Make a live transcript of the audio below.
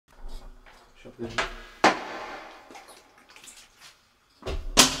Сейчас, подожди.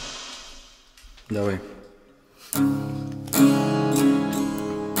 Давай.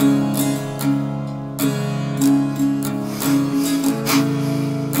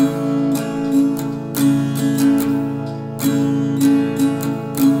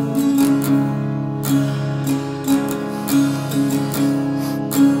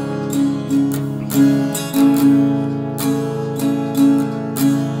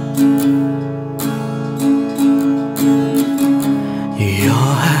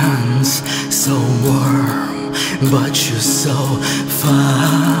 So warm, but you're so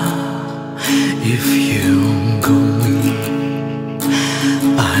far. If you go me,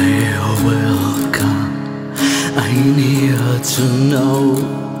 I will come. I need to know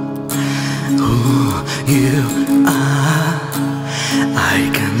who you are.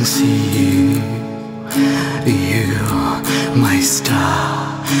 I can see you, my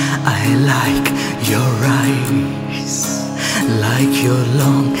star. I like your eyes, like your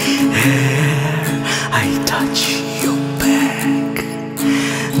long hair. I touch your back.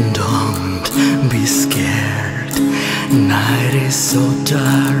 Don't be scared. Night is so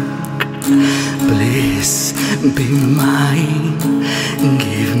dark. Please be mine.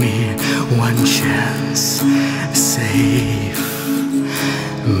 Give me one chance. Save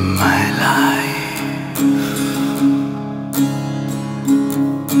my life.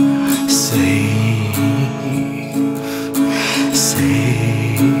 Save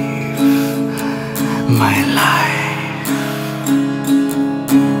my life.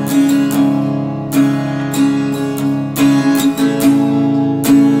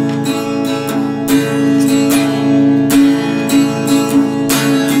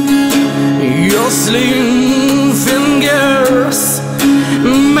 Your slim fingers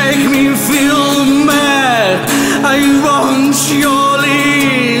make me feel mad. I want your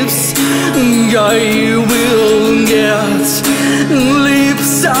lips. I will get.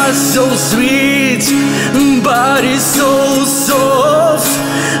 Lips are so sweet, body so soft.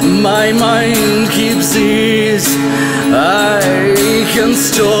 My mind keeps it. I can't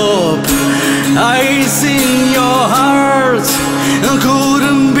stop. Eyes in your heart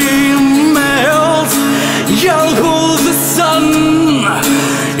couldn't be melt. I'll hold the sun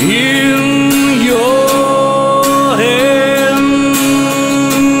in your hand.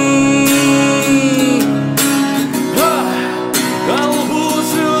 I'll put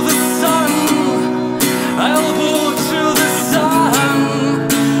to the sun. I'll put to the sun.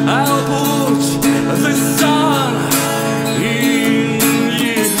 I'll put the sun in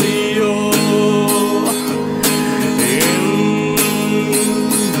your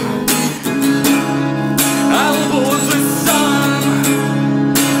I'll put the sun.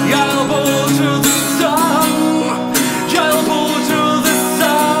 I'll put to the sun. I'll put to the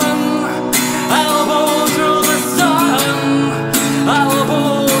sun. I'll put to the sun. I'll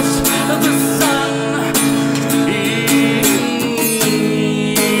put the sun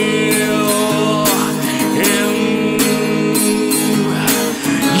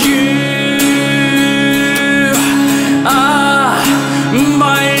you are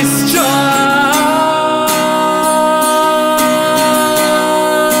my star.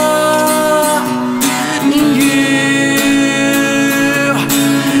 You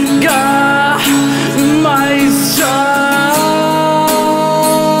got my star.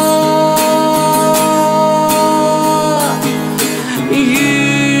 You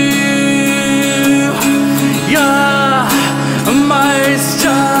got my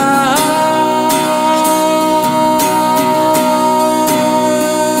star.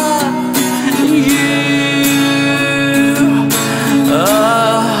 You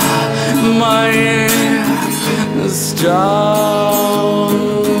are my star.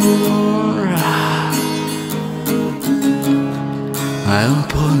 I'll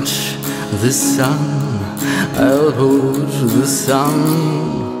put the sun. I'll put the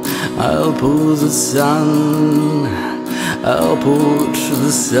sun. I'll put the sun. I'll put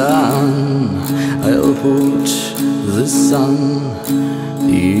the sun. I'll put the sun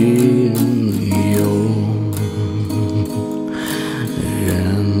in your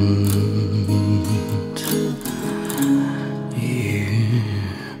hand. You,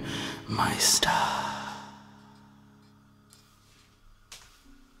 my star.